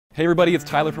Hey everybody, it's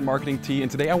Tyler from Marketing Tea,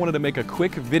 and today I wanted to make a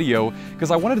quick video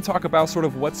because I wanted to talk about sort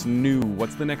of what's new,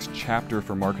 what's the next chapter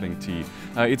for Marketing Tea.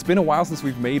 It's been a while since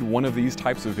we've made one of these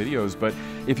types of videos, but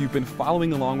if you've been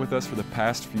following along with us for the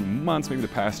past few months, maybe the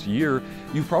past year,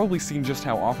 you've probably seen just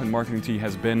how often Marketing Tea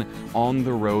has been on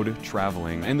the road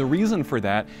traveling. And the reason for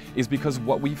that is because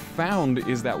what we found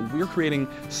is that we're creating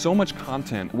so much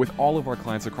content with all of our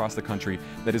clients across the country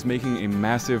that is making a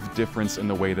massive difference in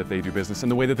the way that they do business and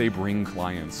the way that they bring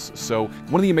clients. So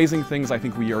one of the amazing things I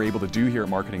think we are able to do here at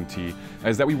Marketing Tea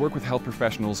is that we work with health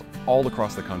professionals all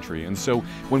across the country. And so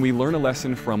when we learn a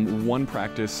lesson from one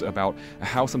practice about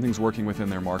how something's working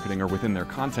within their marketing or within their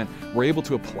content, we're able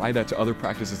to apply that to other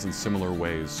practices in similar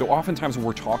ways. So oftentimes when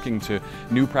we're talking to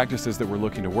new practices that we're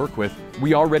looking to work with,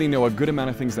 we already know a good amount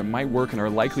of things that might work and are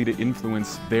likely to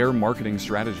influence their marketing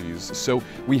strategies. So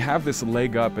we have this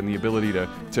leg up and the ability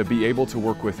to be able to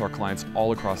work with our clients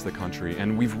all across the country.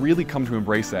 And we've really come to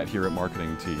embrace that here at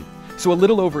Marketing Tea. So a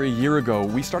little over a year ago,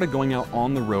 we started going out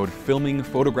on the road, filming,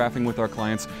 photographing with our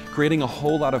clients, creating a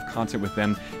whole lot of content with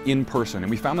them in person. And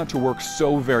we found that to work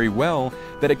so very well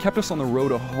that it kept us on the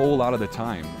road a whole lot of the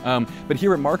time. But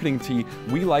here at Marketing Tea,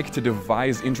 we like to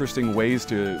devise interesting ways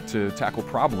to tackle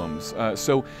problems.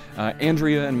 So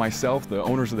Andrea and myself, the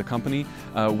owners of the company,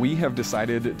 we have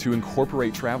decided to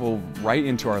incorporate travel right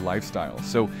into our lifestyle.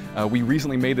 So we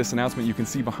recently made this announcement. You can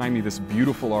see behind me this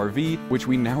beautiful RV, which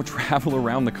we now travel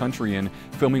around the country in,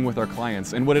 filming with our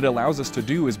clients. And what it allows us to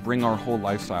do is bring our whole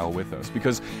lifestyle with us,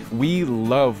 because we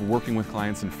love working with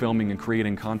clients and filming and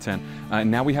creating content.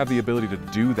 And now we have the ability to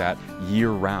do that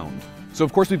year-round. So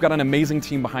of course we've got an amazing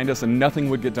team behind us, and nothing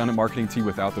would get done at Marketing Tea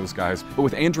without those guys. But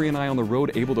with Andrea and I on the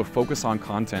road, able to focus on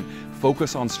content,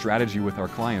 focus on strategy with our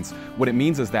clients, what it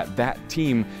means is that that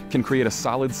team can create a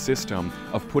solid system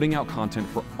of putting out content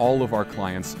for all of our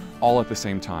clients all at the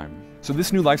same time. So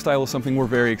this new lifestyle is something we're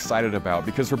very excited about,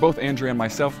 because for both Andrea and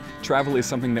myself, travel is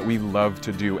something that we love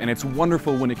to do. And it's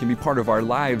wonderful when it can be part of our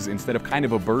lives instead of kind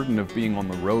of a burden of being on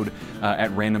the road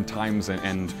at random times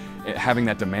and having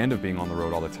that demand of being on the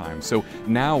road all the time. So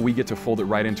now we get to fold it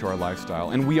right into our lifestyle.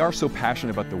 And we are so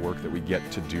passionate about the work that we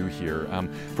get to do here.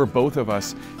 For both of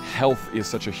us, health is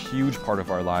such a huge part of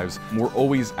our lives. We're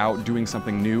always out doing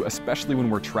something new, especially when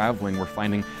we're traveling. We're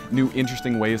finding new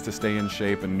interesting ways to stay in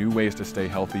shape and new ways to stay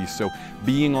healthy. So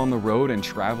being on the road and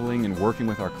traveling and working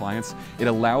with our clients, it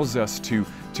allows us to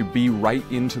be right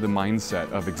into the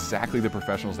mindset of exactly the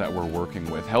professionals that we're working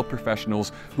with. Health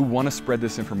professionals who want to spread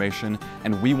this information,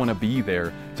 and we want to be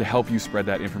there to help you spread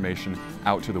that information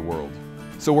out to the world.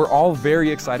 So we're all very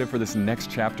excited for this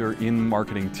next chapter in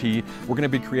Marketing Tea. We're going to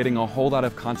be creating a whole lot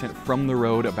of content from the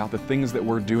road about the things that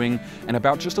we're doing and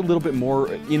about just a little bit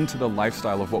more into the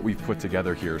lifestyle of what we've put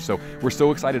together here. So we're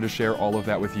so excited to share all of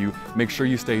that with you. Make sure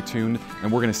you stay tuned,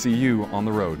 and we're going to see you on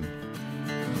the road.